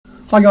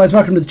Hi guys,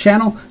 welcome to the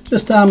channel.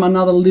 Just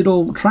another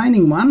little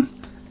training one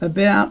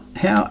about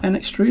how an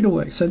extruder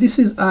works. So this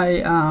is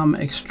a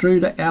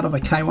extruder out of a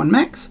K1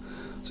 Max.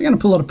 So I'm going to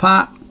pull it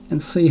apart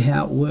and see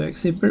how it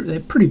works.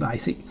 They're pretty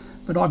basic,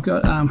 but I've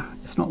got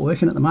it's not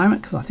working at the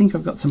moment because I think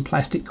I've got some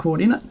plastic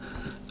caught in it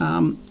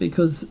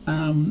because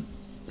the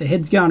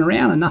head's going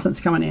around and nothing's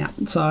coming out.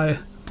 So,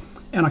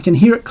 and I can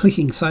hear it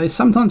clicking. So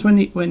sometimes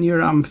when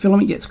your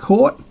filament gets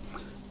caught,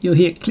 you'll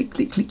hear click,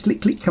 click, click,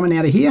 click, click coming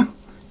out of here.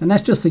 And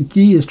that's just the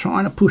gears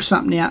trying to push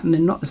something out, and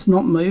it's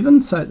not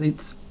moving, so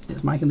it's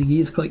making the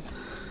gears click.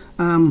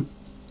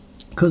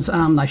 Because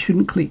they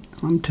shouldn't click.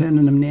 I'm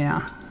turning them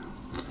now,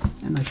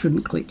 and they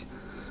shouldn't click.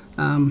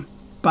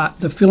 But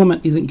the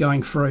filament isn't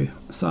going through.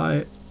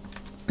 So,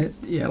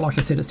 yeah, like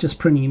I said, it's just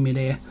printing in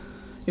midair.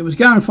 It was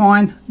going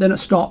fine, then it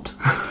stopped.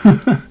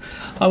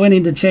 I went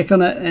in to check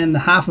on it, and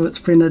half of it's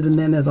printed, and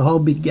then there's a whole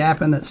big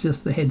gap, and it's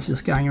just the head's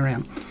just going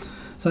around.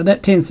 So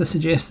that tends to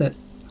suggest that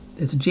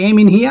there's a jam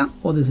in here,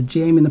 or there's a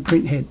jam in the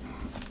print head.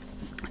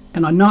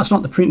 And I know it's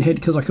not the print head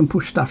because I can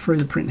push stuff through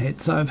the print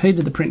head. So I've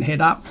heated the print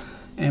head up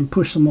and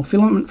pushed some more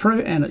filament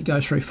through, and it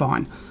goes through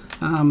fine.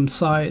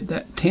 So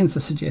that tends to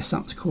suggest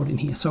something's caught in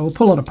here. So we'll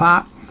pull it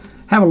apart,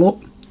 have a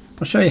look.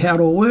 I'll show you how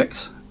it all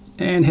works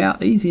and how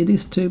easy it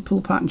is to pull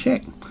apart and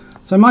check.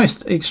 So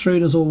most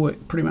extruders all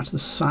work pretty much the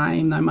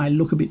same. They may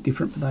look a bit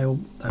different, but they all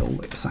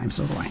work the same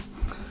sort of way.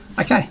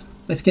 Okay,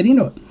 let's get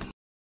into it.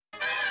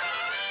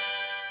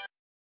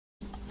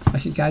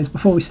 Okay guys,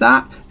 before we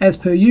start, as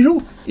per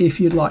usual, if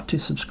you'd like to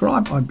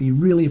subscribe, I'd be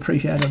really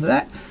appreciative of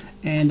that,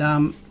 and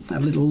a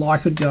little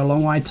like would go a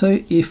long way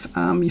too if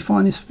you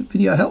find this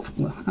video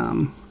helpful.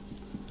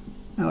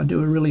 I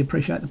do really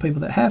appreciate the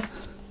people that have,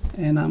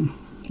 and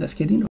let's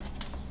get into it.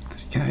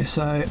 Okay,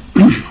 so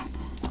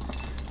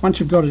once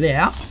you've got it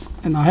out,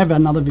 and I have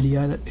another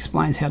video that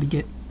explains how to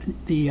get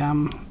the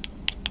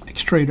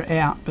extruder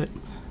out, but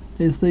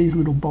there's these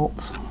little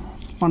bolts,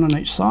 one on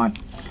each side.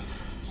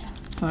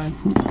 So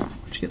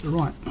get the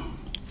right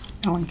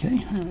Allen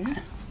key. There we go.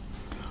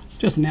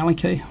 Just an Allen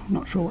key. I'm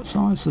not sure what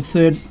size. The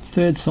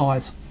third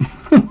size.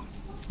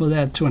 Well,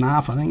 they're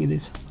 2.5, I think it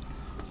is.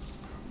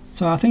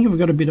 So I think we've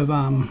got a bit of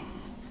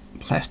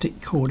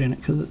plastic cord in it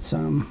because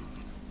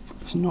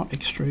it's not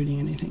extruding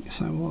anything.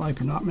 So we'll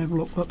open it up and have a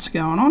look what's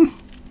going on.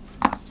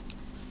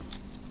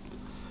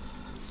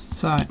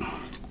 So it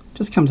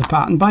just comes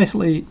apart, and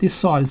basically this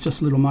side is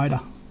just a little motor.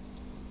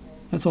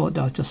 That's all it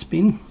does, just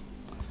spin.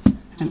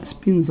 And it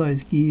spins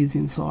those gears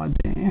inside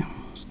there.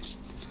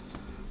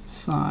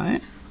 So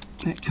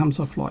that comes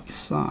off like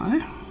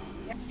so.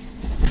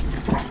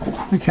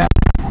 Okay,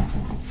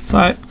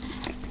 so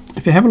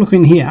if you have a look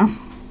in here,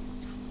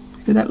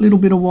 see that little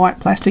bit of white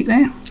plastic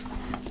there?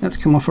 That's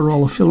come off a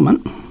roll of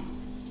filament,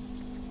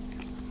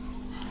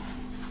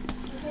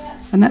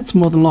 and that's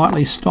more than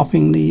likely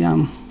stopping the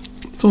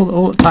it's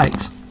all it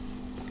takes,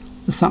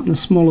 just something as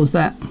small as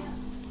that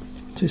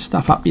to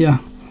stuff up your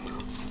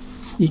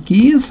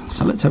gears.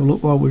 So let's have a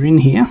look while we're in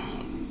here.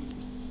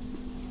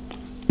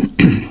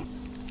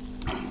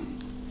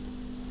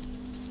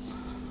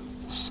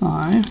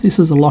 So this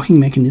is a locking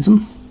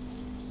mechanism.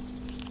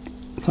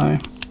 So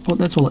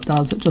that's all it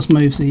does. It just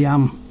moves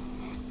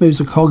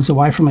the cogs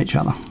away from each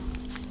other. I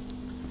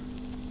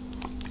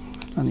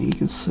don't think you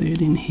can see it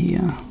in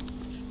here.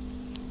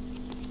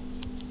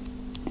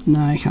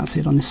 No, you can't see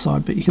it on this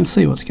side, but you can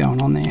see what's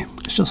going on there.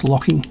 It's just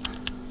locking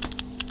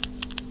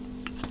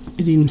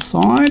it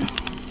inside.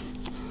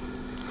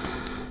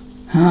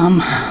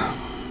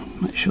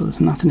 Make sure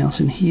there's nothing else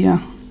in here.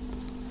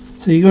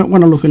 So you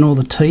want to look in all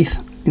the teeth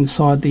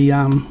inside the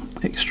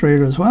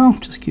extruder as well.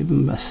 Just give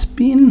them a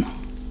spin.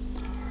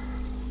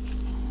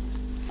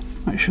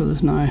 Make sure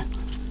there's no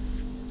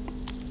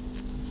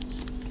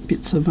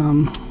bits of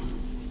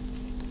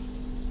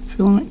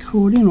filament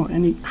cord in, or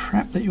any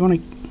crap that you want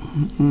to.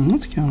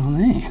 What's going on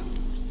there?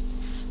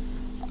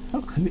 That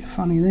looks a bit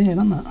funny there,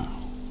 doesn't it?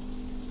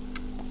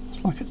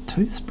 It's like a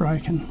tooth's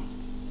broken.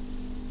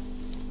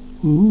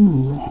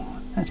 Ooh,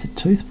 that's a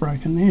tooth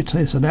broken there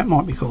too, so that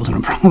might be causing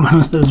a problem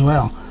as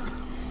well.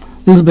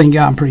 This has been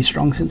going pretty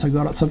strong since I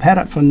got it, so I've had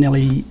it for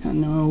nearly,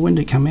 when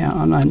did it come out?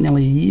 I know,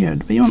 nearly a year.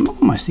 It'd be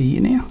almost a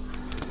year now.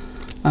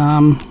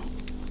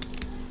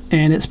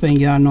 And it's been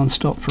going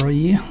non-stop for a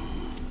year,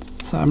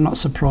 so I'm not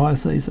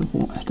surprised these have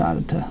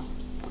started to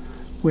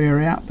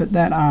wear out, but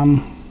that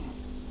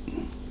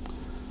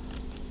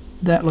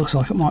looks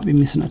like it might be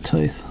missing a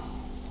tooth.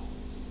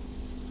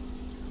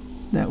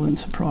 That wouldn't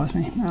surprise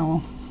me. Oh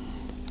well.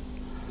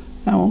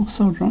 Oh well,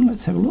 soldier on.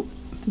 Let's have a look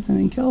if there's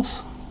anything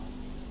else.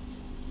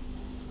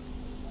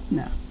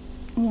 No.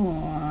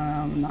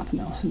 Oh, nothing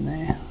else in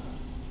there.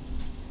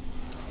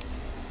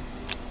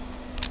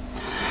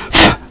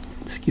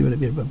 Let's give it a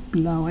bit of a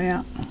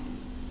blowout.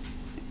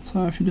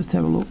 So if you just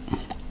have a look.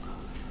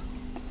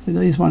 See,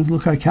 these ones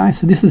look okay.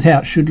 So this is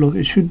how it should look.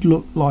 It should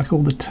look like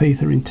all the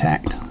teeth are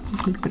intact. There's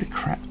a little bit of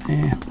crap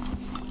there.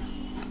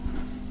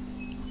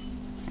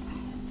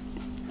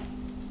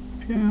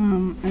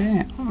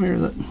 Yeah, where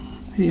is it?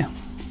 Here.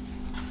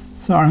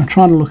 Sorry, I'm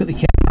trying to look at the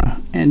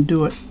camera and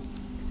do it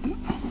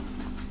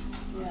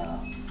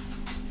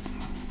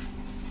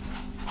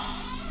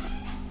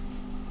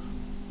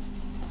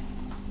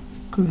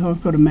because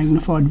I've got a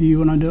magnified view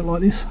when I do it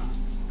like this.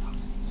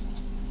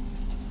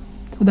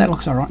 So that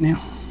looks alright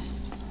now.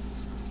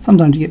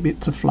 Sometimes you get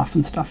bits of fluff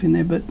and stuff in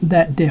there, but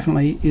that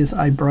definitely is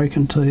a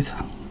broken tooth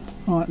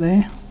right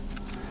there.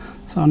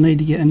 So I need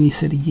to get a new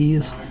set of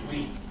gears.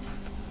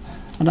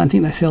 I don't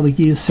think they sell the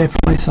gears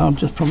separately, so I'll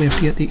just probably have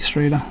to get the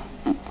extruder.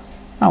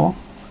 Oh well.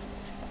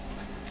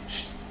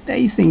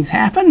 These things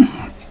happen.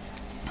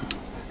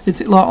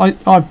 It's like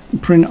I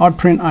print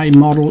a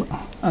model,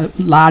 a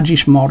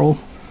largish model,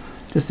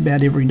 just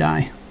about every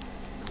day.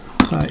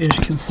 So as you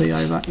can see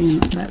over in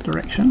that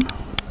direction,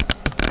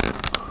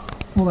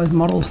 all those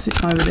models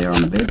sitting over there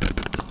on the bed.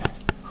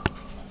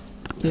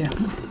 Yeah,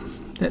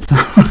 that's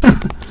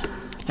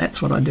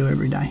that's what I do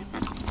every day.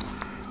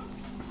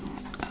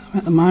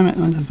 At the moment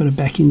I've got a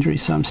back injury,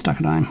 so I'm stuck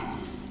at home.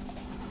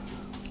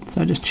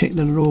 So just check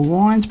that it all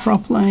winds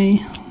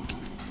properly.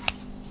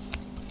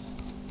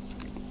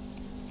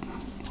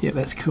 Yeah,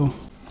 that's cool.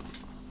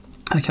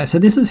 Okay, so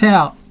this is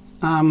how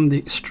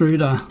the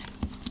extruder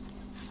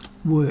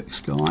works,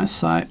 guys.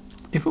 So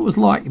if it was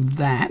like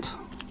that,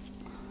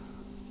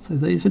 so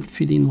these would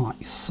fit in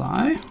like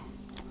so.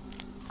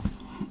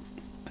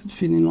 It'd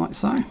fit in like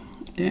so.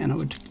 Yeah, and it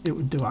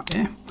would do up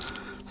there.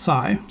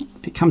 So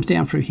it comes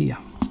down through here.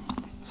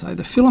 So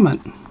the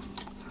filament,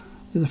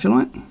 there's a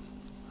filament,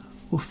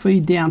 will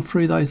feed down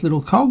through those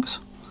little cogs,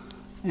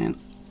 and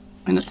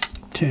when it's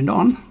turned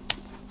on,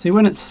 see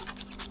when it's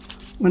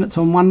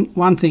on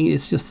one thing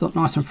it's just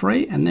nice and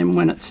free, and then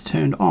when it's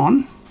turned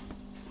on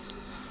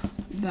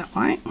that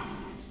way,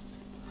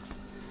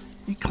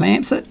 it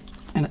clamps it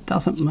and it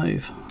doesn't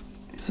move.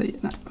 See,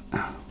 no.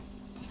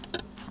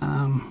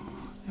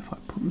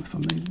 If I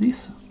move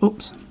this,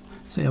 oops,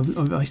 see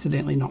I've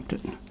accidentally knocked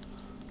it.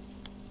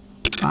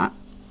 But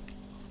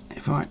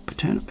if I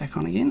turn it back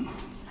on again,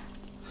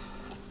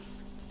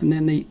 and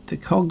then the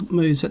cog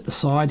moves at the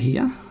side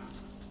here,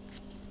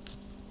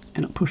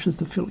 and it pushes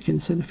the filament. Can you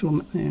see the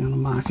filament there? I'm going to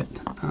mark it.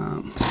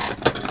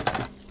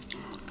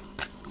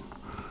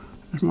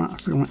 There's my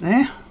filament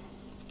there.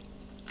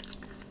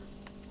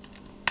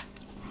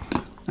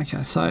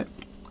 Okay, so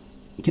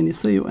can you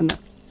see when that?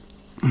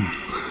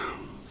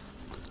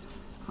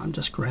 I'm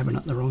just grabbing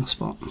at the wrong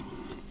spot.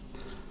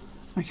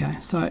 Okay,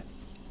 so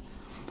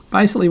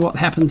basically what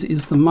happens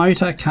is the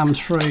motor comes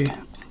through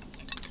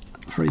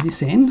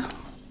this end,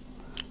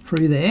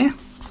 through there,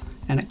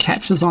 and it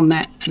catches on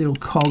that little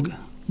cog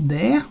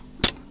there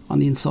on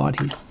the inside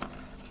here.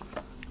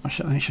 I'll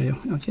show you.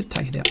 I'll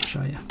take it out and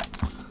show you.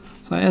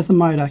 So as the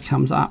motor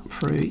comes up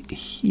through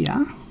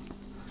here,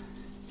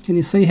 can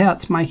you see how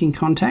it's making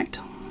contact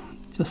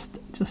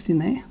just in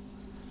there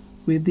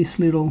with this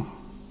little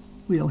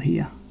wheel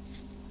here?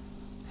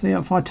 See how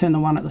if I turn the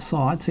one at the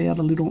side, see how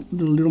the little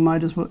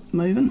motors were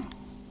moving,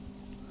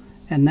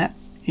 and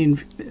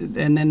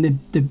then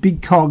the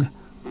big cog.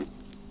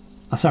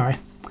 Oh, sorry,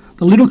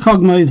 the little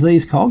cog moves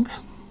these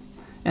cogs,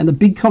 and the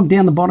big cog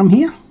down the bottom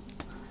here,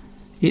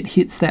 it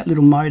hits that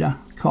little motor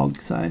cog.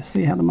 So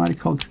see how the motor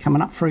cog's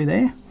coming up through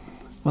there?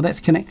 Well, that's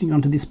connecting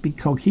onto this big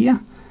cog here,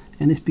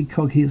 and this big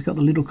cog here's got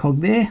the little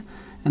cog there,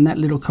 and that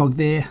little cog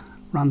there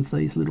runs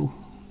these little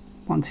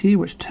ones here,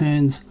 which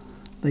turns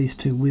these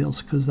two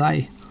wheels, because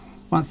they,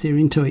 once they're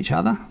into each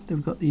other,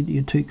 they've got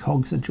your two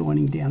cogs are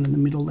joining down in the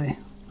middle there.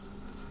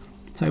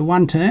 So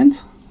one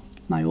turns,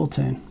 they all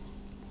turn.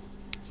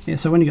 Yeah,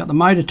 so when you got the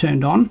motor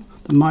turned on,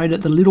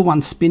 the little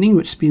one's spinning,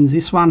 which spins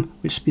this one,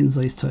 which spins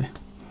these two.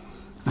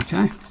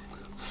 Okay,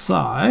 so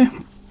I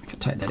can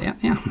take that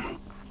out now.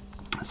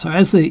 So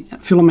as the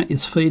filament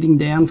is feeding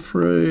down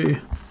through,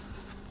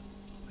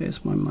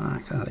 where's my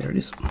mark? Oh, there it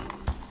is.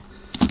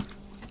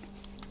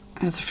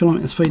 As the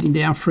filament is feeding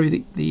down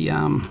through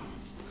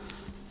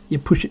you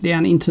push it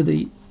down into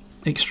the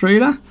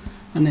extruder,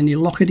 and then you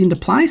lock it into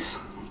place.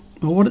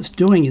 Well, what it's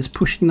doing is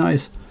pushing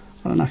those,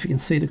 I don't know if you can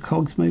see the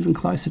cogs moving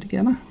closer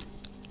together.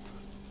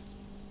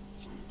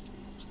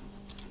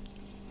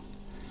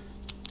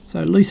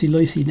 So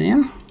loosey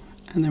now,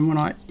 and then when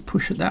I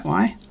push it that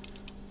way,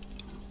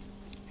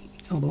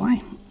 all the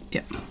way,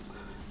 yep,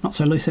 not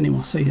so loose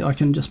anymore. See, I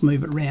can just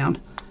move it round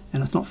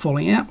and it's not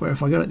falling out, where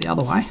if I got it the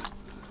other way,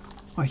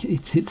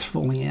 it's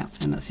falling out,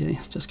 and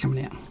it's just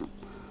coming out.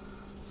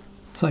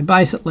 So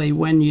basically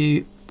when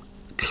you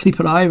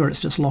clip it over, it's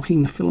just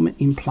locking the filament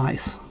in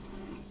place.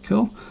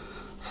 Cool.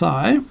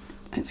 So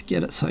let's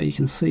get it so you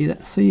can see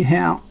that. See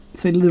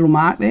the little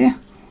mark there?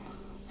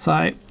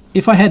 So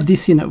if I had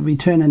this in, it would be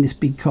turning this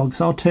big cog.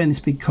 So I'll turn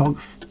this big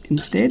cog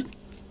instead.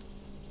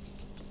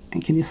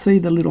 And can you see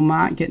the little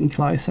mark getting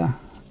closer?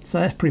 So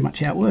that's pretty much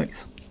how it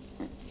works.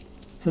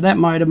 So that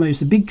motor moves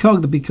the big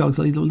cog's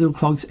the little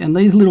cogs, and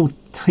these little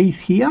teeth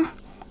here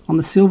on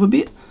the silver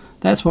bit,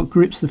 that's what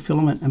grips the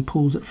filament and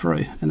pulls it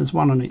through, and there's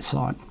one on each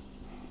side.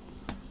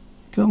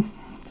 Cool.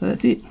 So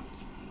that's it.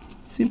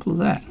 Simple as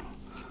that.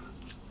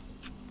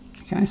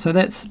 Okay, so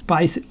that's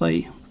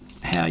basically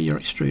how your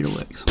extruder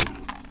works.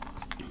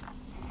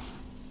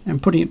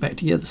 And putting it back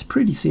together is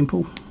pretty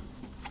simple.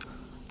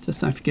 Just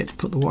don't forget to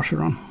put the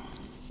washer on.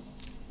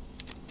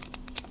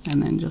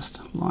 And then just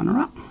line her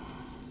up.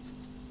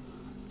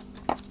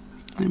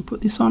 and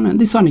put this on, and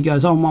this only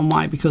goes on one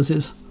way because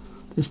there's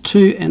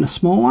 2 and a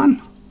small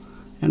one,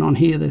 and on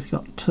here there's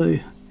got 2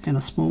 and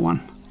a small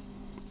one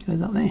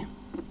goes up there.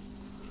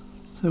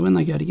 So when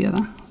they go together,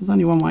 there's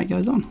only one way it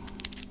goes on.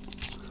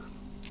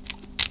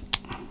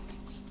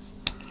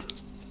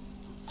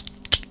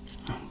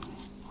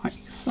 Like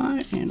so,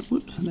 and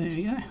whoops, there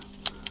you go.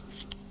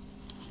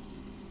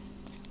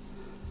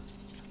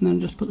 And then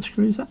just put the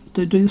screws up.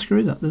 Do the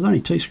screws up. There's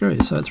only 2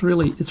 screws, so it's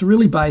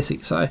really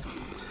basic. So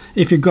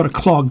if you've got a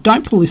clog,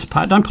 don't pull this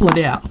apart, don't pull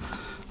it out.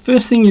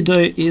 First thing you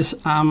do is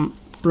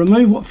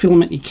remove what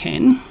filament you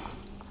can,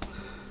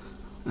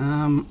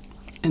 and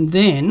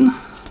then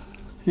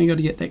you've got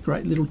to get that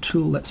great little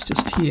tool that's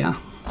just here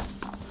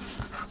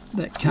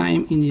that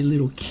came in your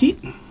little kit.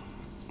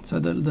 So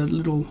the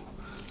little,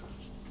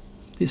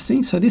 this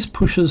thing, so this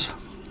pushes,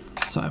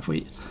 so if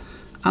we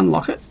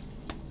unlock it,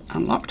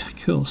 unlocked,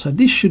 cool, so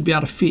this should be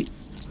able to fit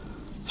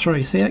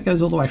through. See how it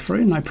goes all the way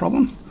through, no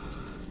problem.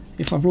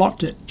 If I've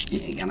locked it,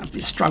 you're going to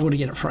struggle to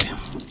get it through.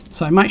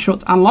 So make sure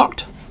it's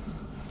unlocked,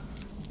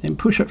 then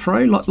push it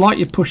through like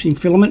you're pushing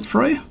filament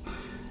through,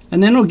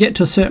 and then it'll get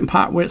to a certain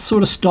part where it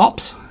sort of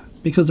stops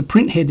because the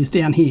print head is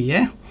down here,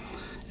 yeah?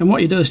 And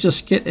what you do is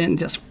just get and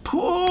just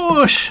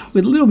push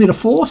with a little bit of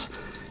force,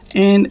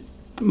 and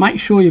make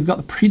sure you've got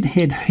the print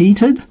head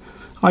heated.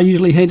 I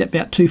usually heat at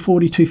about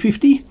 240,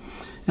 250,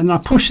 and then I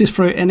push this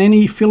through, and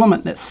any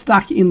filament that's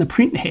stuck in the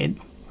print head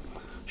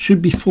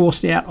should be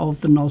forced out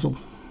of the nozzle.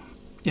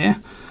 Yeah,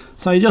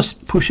 so you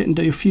just push it and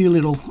do a few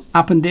little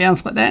up and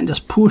downs like that, and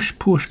just push,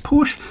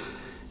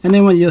 and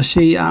then when you'll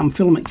see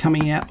filament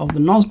coming out of the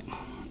nozzle,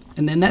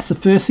 and then that's the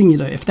first thing you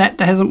do. If that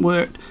hasn't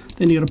worked,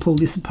 then you've got to pull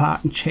this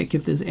apart and check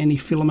if there's any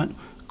filament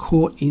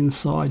caught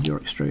inside your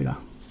extruder.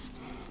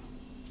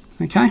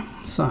 Okay,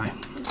 so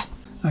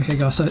okay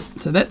guys,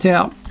 so that's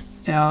our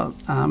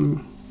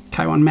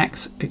K1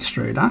 Max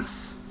extruder.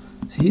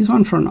 So here's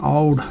one for an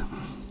old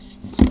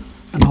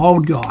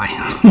guy.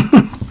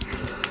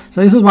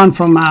 So this is one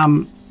from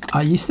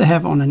I used to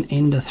have on an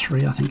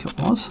Ender3, I think it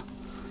was,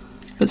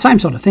 but same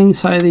sort of thing.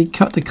 So the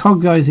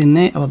cog goes in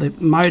there, or the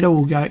motor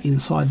will go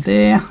inside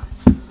there.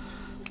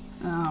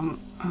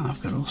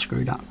 I've got it all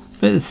screwed up,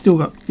 but it's still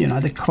got, you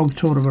know, the cog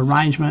sort of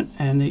arrangement,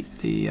 and the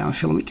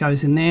filament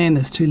goes in there, and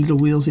there's 2 little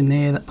wheels in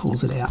there that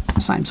pulls it out,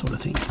 same sort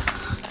of thing.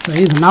 So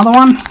here's another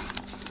one.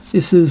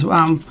 This is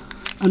an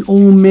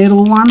all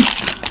metal one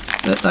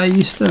that they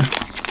used to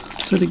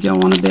sort of go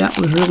on about,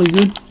 was really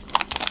good.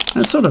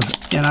 And sort of,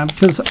 you know,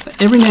 because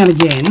every now and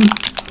again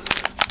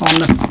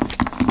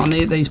on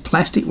these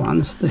plastic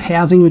ones, the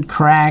housing would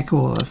crack,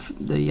 or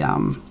the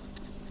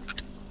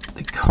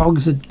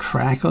cogs would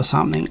crack or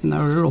something, and they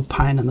were a real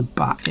pain in the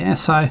butt. Yeah,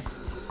 so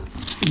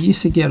you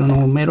used to get an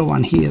all metal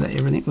one here that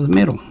everything was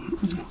metal,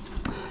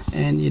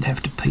 and you'd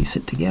have to piece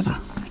it together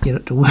to get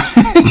it to work.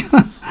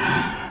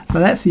 So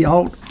that's the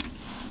old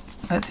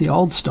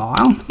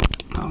style.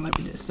 Oh, let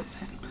me just do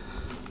that.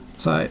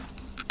 So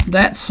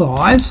that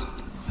size,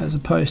 as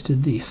opposed to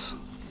this,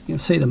 you can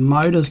see the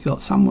motor's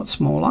got somewhat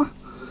smaller,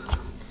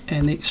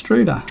 and the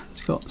extruder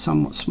has got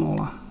somewhat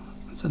smaller.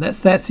 So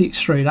that's the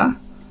extruder.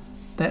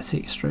 That's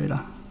the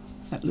extruder.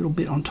 That little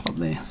bit on top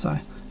there. So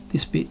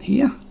this bit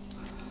here,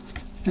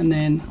 and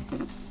then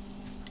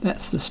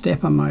that's the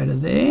stepper motor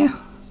there,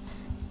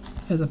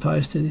 as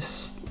opposed to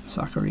this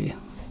sucker here.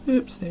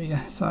 Oops, there you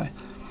go. So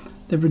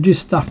they've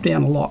reduced stuff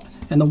down a lot,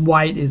 and the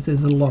weight is,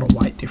 there's a lot of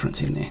weight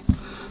difference in there.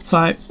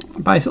 So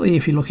basically,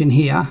 if you look in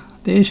here,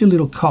 there's your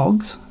little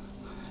cogs,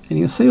 and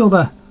you can see all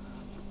the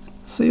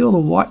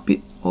white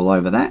bit all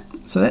over that.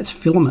 So that's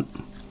filament.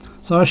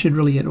 So I should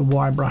really get a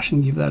wire brush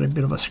and give that a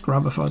bit of a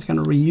scrub if I was going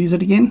to reuse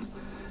it again,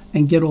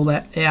 and get all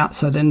that out,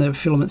 so then the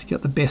filaments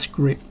get the best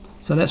grip.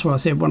 So that's what I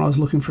said when I was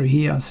looking through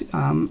here,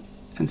 and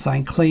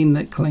saying clean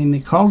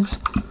the cogs.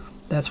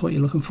 That's what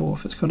you're looking for.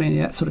 If it's got any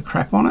of that sort of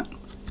crap on it,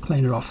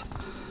 clean it off.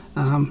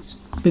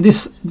 But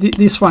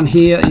this one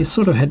here, you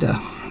sort of had to,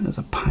 there's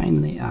a pain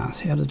in the ass.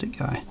 How did it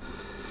go?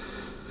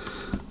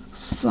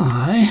 So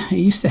I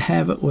used to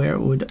have it where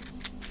it would,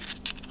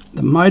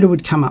 the motor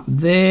would come up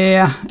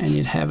there, and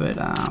you'd have it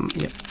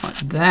yep, like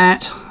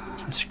that.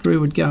 A screw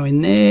would go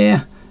in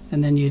there,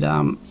 and then you'd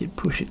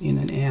push it in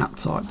and out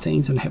type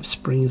things, and have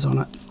springs on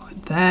it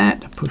like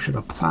that. Push it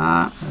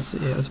apart.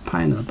 Yeah, it was a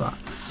pain in the butt.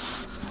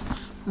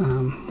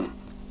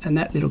 And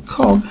that little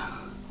cog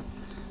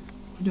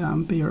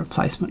would be a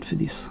replacement for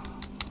this,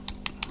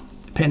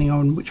 depending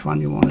on which one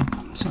you wanted.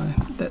 So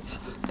that's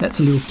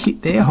a little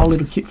kit there, a whole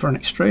little kit for an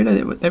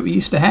extruder that we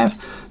used to have.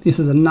 This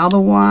is another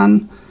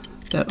one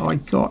that I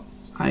got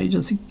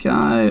ages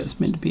ago. It's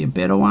meant to be a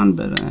better one,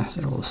 but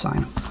they're all the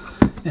same.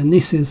 And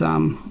this is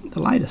the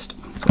latest,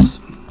 of course.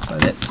 So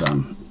that's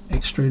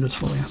extruders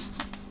for you.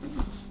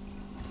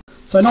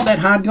 So not that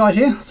hard, guys.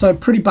 Yeah. So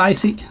pretty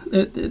basic.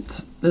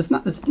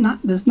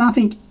 There's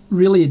nothing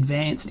really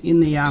advanced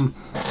in the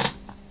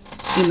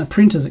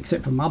printers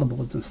except for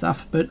motherboards and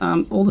stuff. But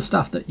all the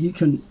stuff that you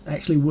can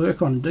actually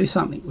work on and do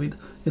something with,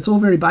 it's all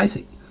very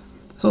basic.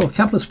 So a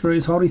couple of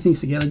screws holding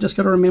things together. Just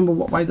got to remember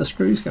what way the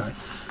screws go.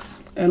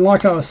 And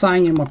like I was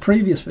saying in my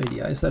previous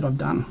videos that I've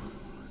done,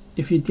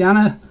 if you're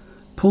gonna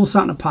pull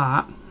something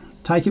apart,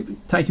 take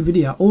a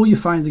video. All your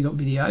phones have got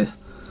videos.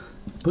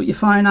 Put your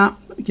phone up,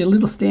 get a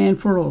little stand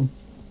for it, or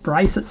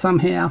brace it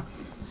somehow,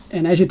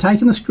 and as you're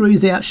taking the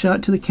screws out, show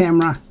it to the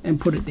camera and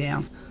put it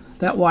down.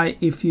 That way,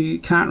 if you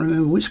can't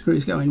remember which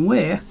screws go in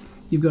where,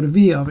 you've got a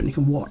video of it and you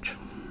can watch.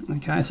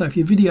 Okay, so if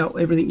you video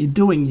everything you're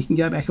doing, you can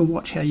go back and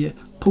watch how you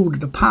pulled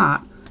it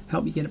apart,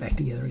 help you get it back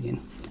together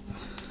again.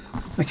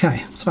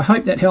 Okay, so I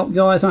hope that helped,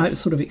 guys. I hope it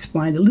sort of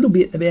explained a little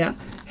bit about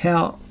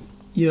how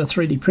your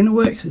 3D printer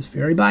works. It's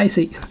very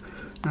basic.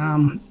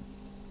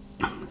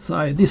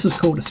 So this is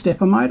called a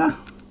stepper motor,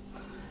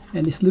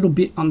 and this little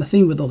bit on the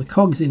thing with all the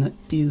cogs in it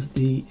is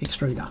the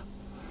extruder.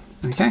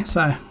 Okay,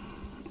 so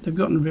they've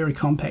gotten very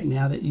compact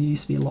now. That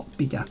used to be a lot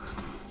bigger.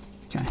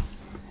 Okay,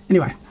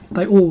 anyway,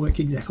 they all work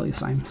exactly the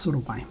same sort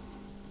of way.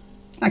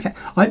 Okay,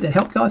 I hope that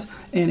helped, guys,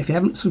 and if you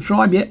haven't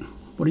subscribed yet,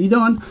 what are you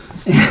doing?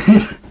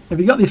 If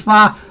you got this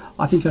far,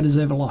 I think I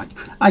deserve a like.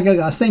 Okay,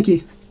 guys, thank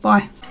you.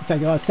 Bye. Okay,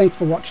 guys, thanks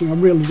for watching. I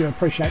really do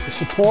appreciate the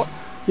support.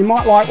 You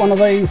might like one of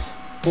these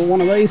or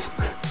one of these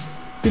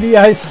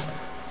videos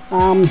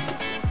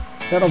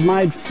that I've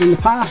made in the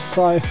past,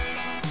 so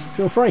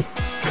feel free.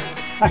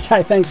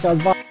 Okay, thanks,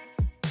 guys. Bye.